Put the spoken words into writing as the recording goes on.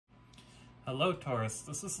Hello Taurus,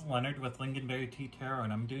 this is Leonard with Lingonberry Tea Tarot,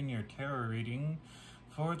 and I'm doing your tarot reading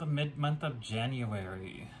for the mid-month of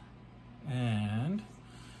January. And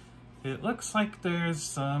it looks like there's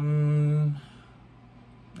some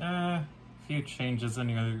few changes in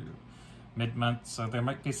your mid-month, so there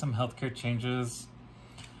might be some healthcare changes.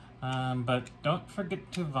 But don't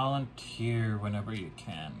forget to volunteer whenever you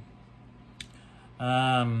can.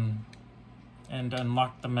 And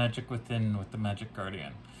unlock the magic within with the Magic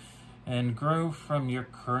Guardian. And grow from your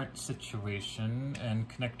current situation and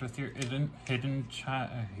connect with your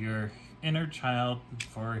your inner child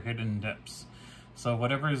for hidden depths. So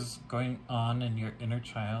whatever is going on in your inner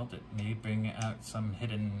child, it may bring out some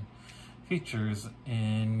hidden features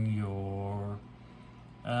in your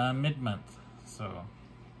mid-month. So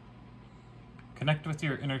connect with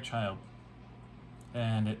your inner child,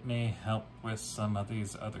 and it may help with some of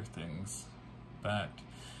these other things. But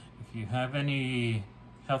if you have any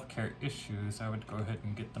healthcare issues, I would go ahead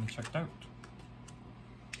and get them checked out.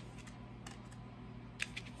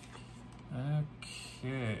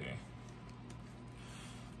 Okay.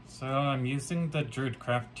 So I'm using the Druid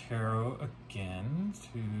Craft Tarot again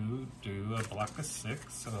to do a block of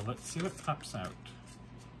 6. So let's see what pops out.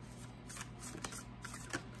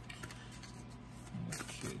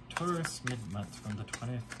 Okay, Taurus mid-month from the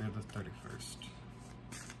 20th through the 31st.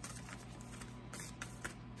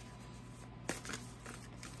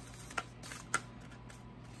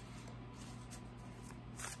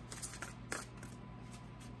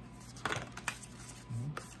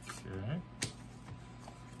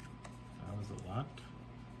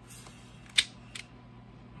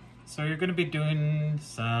 So you're going to be doing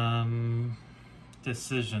some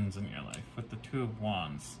decisions in your life with the Two of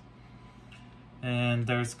Wands. And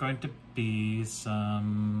there's going to be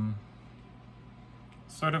some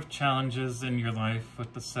sort of challenges in your life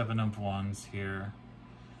with the Seven of Wands here.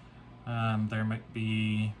 There might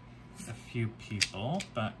be a few people,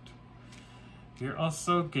 but you're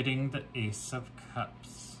also getting the Ace of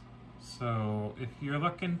Cups. So if you're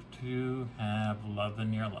looking to have love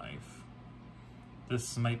in your life,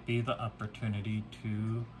 this might be the opportunity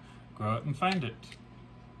to go out and find it.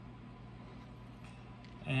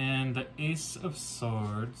 And the Ace of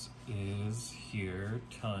Swords is here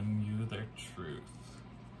telling you their truth.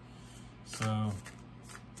 So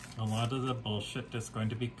a lot of the bullshit is going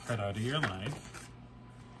to be cut out of your life.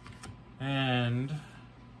 And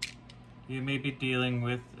you may be dealing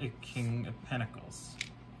with a King of Pentacles,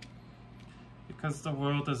 because the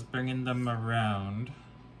world is bringing them around.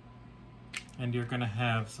 And you're going to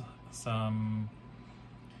have some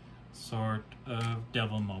sort of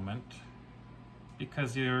devil moment,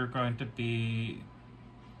 because you're going to be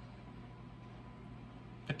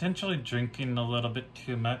potentially drinking a little bit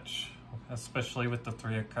too much, especially with the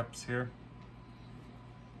Three of Cups here.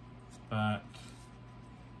 But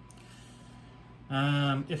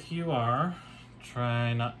if you are,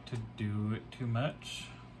 try not to do it too much.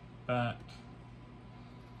 But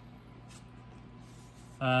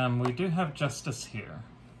we do have Justice here,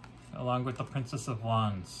 along with the Princess of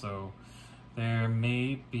Wands, so there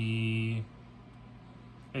may be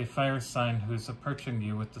a fire sign who's approaching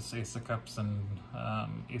you with this Ace of Cups and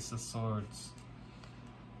Ace of Swords,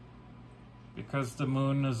 because the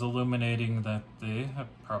moon is illuminating that they have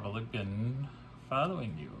probably been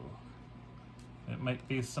following you. It might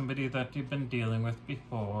be somebody that you've been dealing with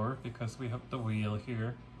before, because we have the Wheel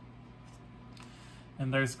here.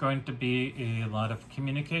 And there's going to be a lot of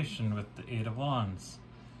communication with the Eight of Wands.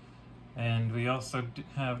 And we also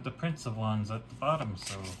have the Prince of Wands at the bottom,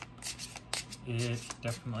 so it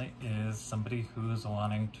definitely is somebody who's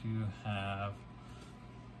wanting to have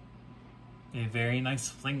a very nice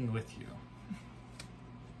fling with you.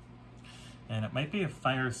 And it might be a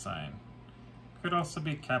fire sign. Could also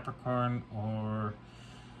be Capricorn or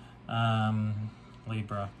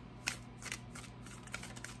Libra.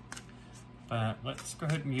 But let's go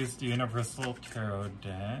ahead and use the Universal Tarot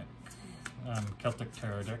deck, Celtic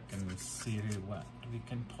Tarot deck, and see what we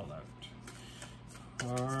can pull out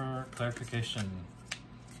for clarification.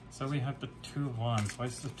 So we have the Two of Wands. Why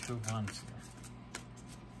is the Two of Wands here?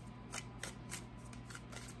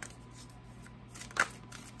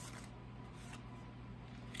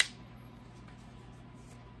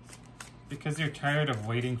 Because you're tired of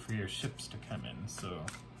waiting for your ships to come in, so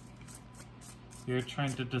you're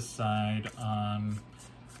trying to decide on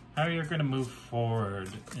how you're going to move forward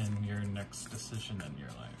in your next decision in your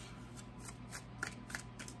life.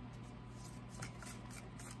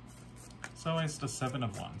 So it's the Seven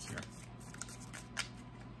of Wands here.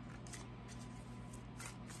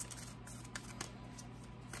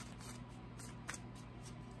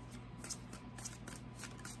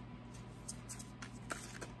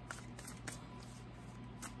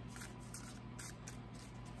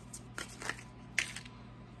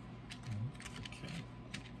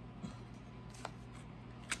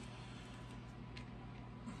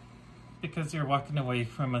 because you're walking away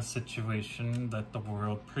from a situation that the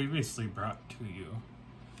world previously brought to you.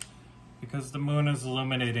 Because the moon is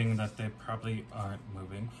illuminating that they probably aren't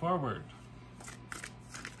moving forward.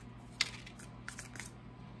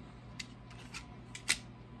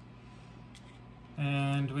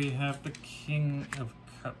 And we have the King of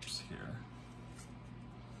Cups here.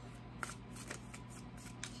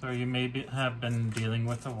 So you may have been dealing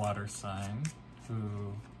with a water sign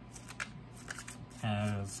who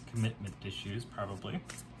has commitment issues, probably.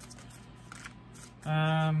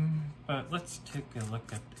 But let's take a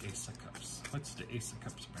look at the Ace of Cups. What's the Ace of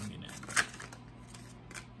Cups bringing in?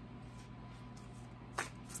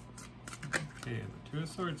 Okay, the Two of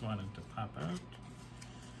Swords wanted to pop out.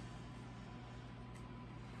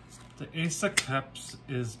 The Ace of Cups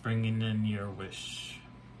is bringing in your wish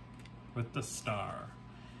with the Star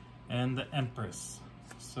and the Empress.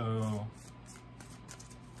 So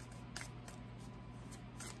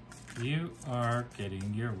you are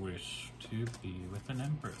getting your wish to be with an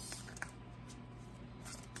Empress.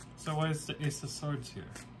 So why is the Ace of Swords here?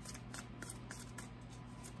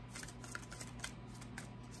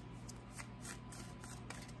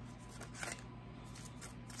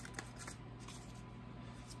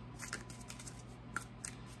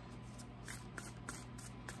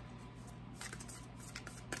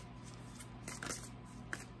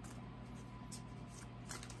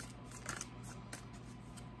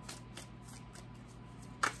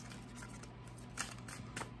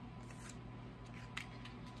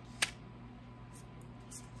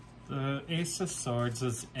 The Ace of Swords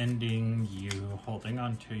is ending you holding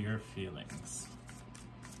on to your feelings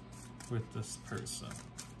with this person.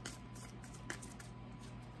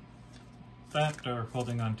 That or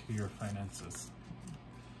holding on to your finances.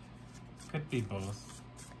 Could be both.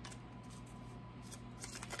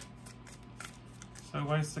 So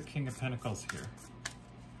why is the King of Pentacles here?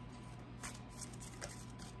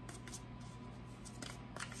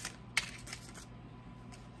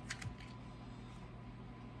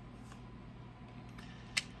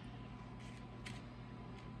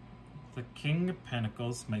 The King of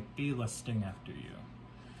Pentacles might be lusting after you.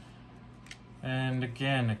 And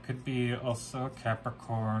again, it could be also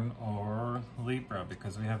Capricorn or Libra,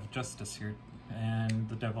 because we have Justice here and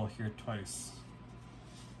the Devil here twice.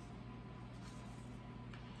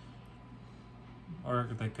 Or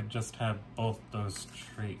they could just have both those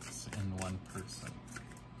traits in one person.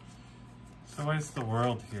 So why is the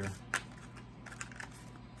World here?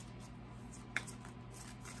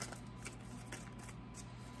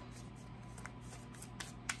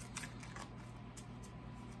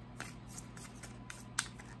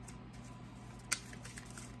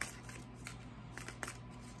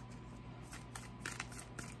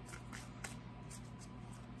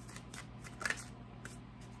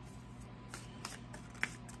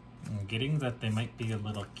 Getting that they might be a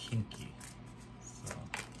little kinky. So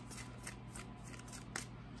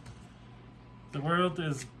the World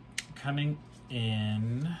is coming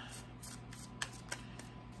in,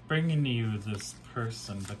 bringing you this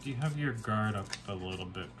person, but you have your guard up a little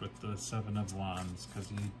bit with the Seven of Wands,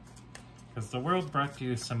 because the World brought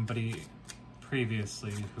you somebody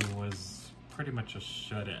previously who was pretty much a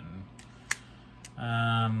shut-in.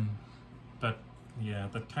 But yeah,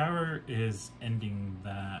 the Tower is ending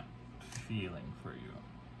that feeling for you,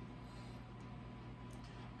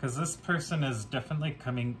 because this person is definitely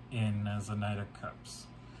coming in as a Knight of Cups.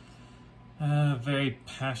 Very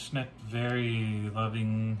passionate, very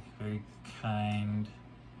loving, very kind.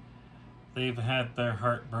 They've had their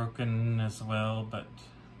heart broken as well, but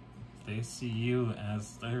they see you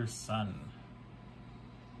as their son.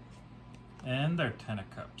 And their Ten of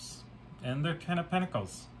Cups. And their Ten of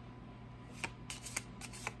Pentacles.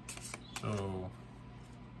 So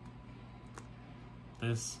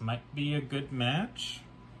this might be a good match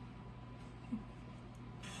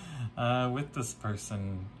with this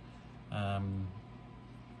person.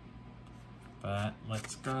 But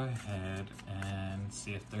let's go ahead and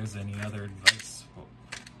see if there's any other advice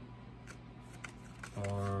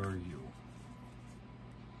for you.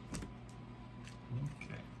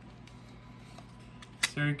 Okay.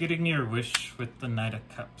 So you're getting your wish with the Knight of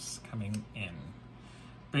Cups coming in,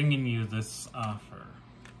 bringing you this offer.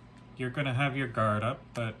 You're going to have your guard up,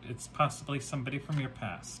 but it's possibly somebody from your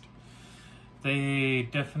past. They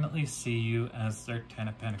definitely see you as their Ten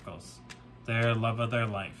of Pentacles, their love of their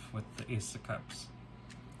life with the Ace of Cups.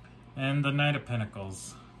 And the Knight of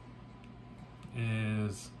Pentacles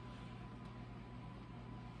is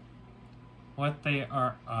what they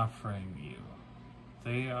are offering you.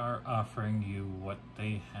 They are offering you what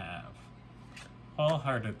they have,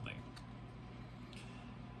 wholeheartedly.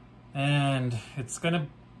 And it's going to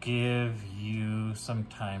give you some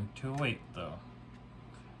time to wait, though.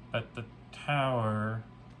 But the Tower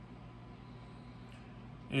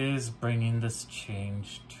is bringing this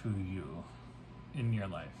change to you in your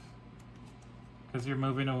life. Because you're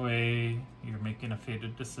moving away, you're making a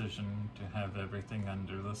fated decision to have everything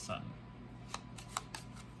under the sun.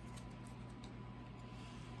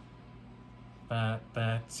 But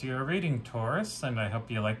that's your reading, Taurus, and I hope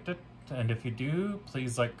you liked it. And if you do,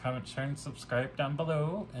 please like, comment, share, and subscribe down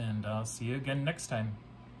below, and I'll see you again next time.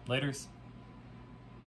 Laters.